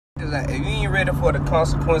Like, if you ain't ready for the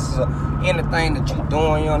consequences of anything that you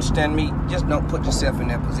doing, you understand me? Just don't put yourself in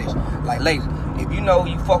that position. Like, ladies, if you know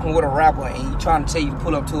you fucking with a rapper and he trying to tell you to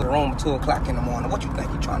pull up to the room at 2 o'clock in the morning, what you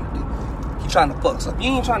think he trying to do? He trying to fuck. So if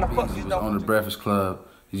you ain't trying to fuck, just don't. On the Breakfast Club.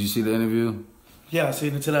 Did you see the interview? Yeah, I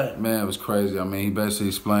seen it today. Man, it was crazy. I mean, he basically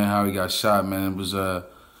explained how he got shot, man. It was, I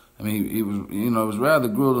mean, he was, you know, it was rather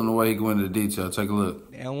grueling the way he went into detail. Take a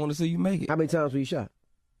look. They don't want to see you make it. How many times were you shot?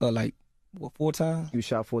 Like, what, 4 times? You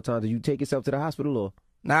shot 4 times. Did you take yourself to the hospital or?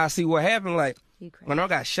 Now I see what happened. Like, when I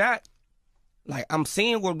got shot, like, I'm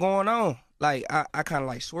seeing what's going on. Like, I kind of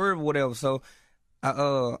like swerve or whatever. So,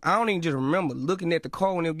 I don't even just remember looking at the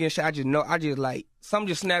car when they were getting shot. I just like, something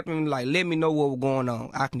just snapped me, like, let me know what was going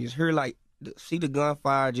on. I can just hear, like, see the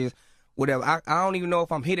gunfire, just whatever. I don't even know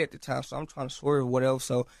if I'm hit at the time, so I'm trying to swerve or whatever.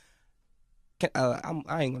 So, I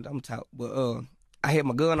ain't gonna talk, but I had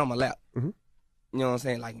my gun on my lap. Mm-hmm. You know what I'm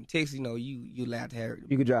saying? Like in Texas, you know, you allowed to have it.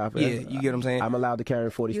 You could drive. Yeah, you get what I'm saying? I'm allowed to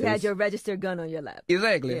carry 40 You had your registered gun on your lap.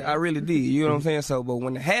 Exactly. Yeah. I really did. You know what I'm saying? So, but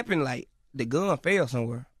when it happened, like, the gun fell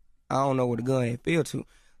somewhere. I don't know where the gun had fell to.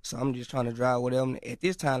 So I'm just trying to drive with them. At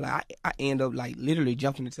this time, like, I end up, like, literally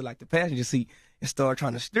jumping into, like, the passenger seat and start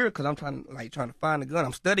trying to steer because I'm trying to find the gun.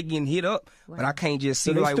 I'm studying getting hit up, but I can't just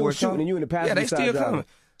see, so like, where it's shooting coming. and you in the passenger Yeah, they side still driving. coming.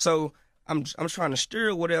 So I'm trying to steer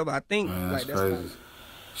or whatever. I think, Man, like, that's crazy.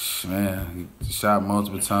 Man, he shot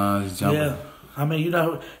multiple times. He's jumping. Yeah, I mean, you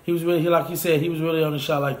know, he was really, like you said, he was really only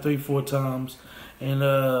shot like 3-4 times, and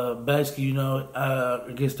basically, you know, I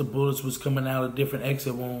guess the bullets was coming out of different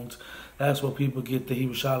exit wounds. That's what people get that he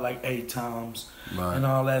was shot like 8 times and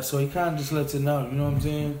all that. So he kind of just lets it know, you know what I'm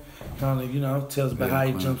saying? Kind of, you know, tells about how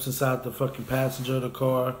he jumps inside the fucking passenger of the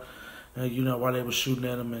car, you know, while they were shooting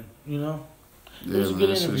at him, and you know. Yeah, man,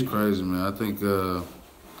 that shit's crazy, man. I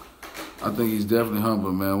think he's definitely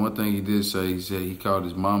humble, man. One thing he did say, he said he called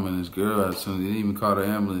his mom and his girl out soon. He didn't even call the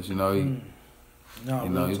ambulance, you know.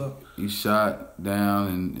 He shot down,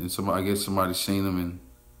 and somebody, I guess somebody seen him and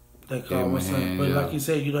they called him. But like you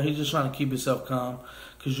said, you know, he's just trying to keep himself calm,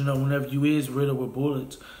 because you know, whenever you is riddled with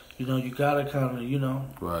bullets, you know, you gotta kind of, you know,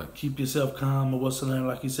 keep yourself calm or whatsoever.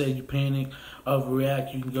 Like you said, you panic,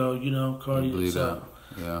 overreact, you can go, you know, cardiac. So,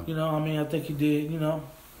 yeah. You know, I mean, I think he did, you know,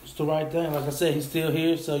 it's the right thing. Like I said, he's still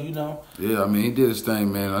here, so, you know. Yeah, I mean, he did his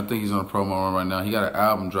thing, man. I think he's on a promo run right now. He got an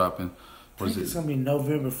album dropping. I think it's going to be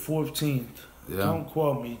November 14th. Yeah. Don't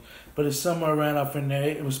quote me. But it's somewhere around up in there.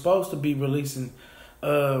 It was supposed to be releasing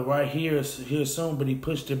right here soon, but he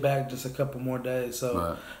pushed it back just a couple more days.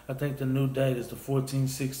 So I think the new date is the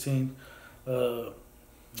 14th, 16th. But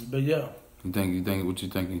yeah. What you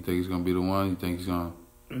think? You think he's going to be the one? You think he's going to?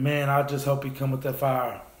 Man, I just hope he come with that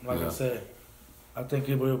fire. Like I said, I think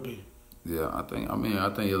it will be. Yeah, I think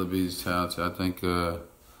Yella Beezy's talented. I think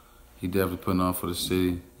he definitely putting on for the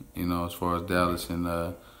city, you know, as far as Dallas. And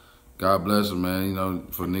God bless him, man, you know,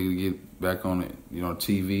 for a nigga to get back on it, you know,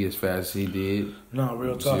 TV as fast as he did. No,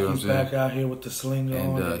 real talk. He's back out here with the sling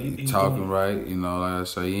on. And he's talking right, you know, like I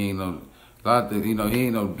say, he ain't no... he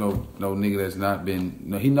ain't no nigga that's not been...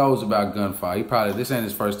 You know, he knows about gunfire. This ain't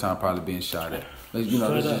his first time probably being shot at. You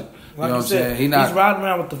know, this is, you know what I'm saying? He's riding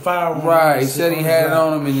around with the firearm. Right. He said he had it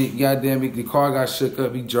on him, and the car got shook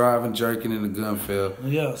up. He driving, jerking, and the gun fell.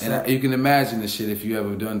 Yeah. And you can imagine the shit if you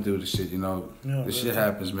ever done through the shit, you know. Yeah, the shit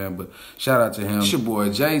happens, man. But shout out to him. It's your boy,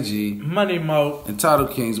 JG. Money Mo.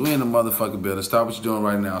 Entitled Kings. We in the motherfucking building. Stop what you're doing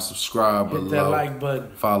right now. Subscribe below. Hit that like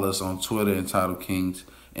button. Follow us on Twitter, Entitled Kings.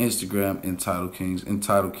 Instagram, Entitled Kings.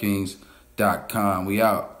 EntitledKings.com. We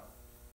out.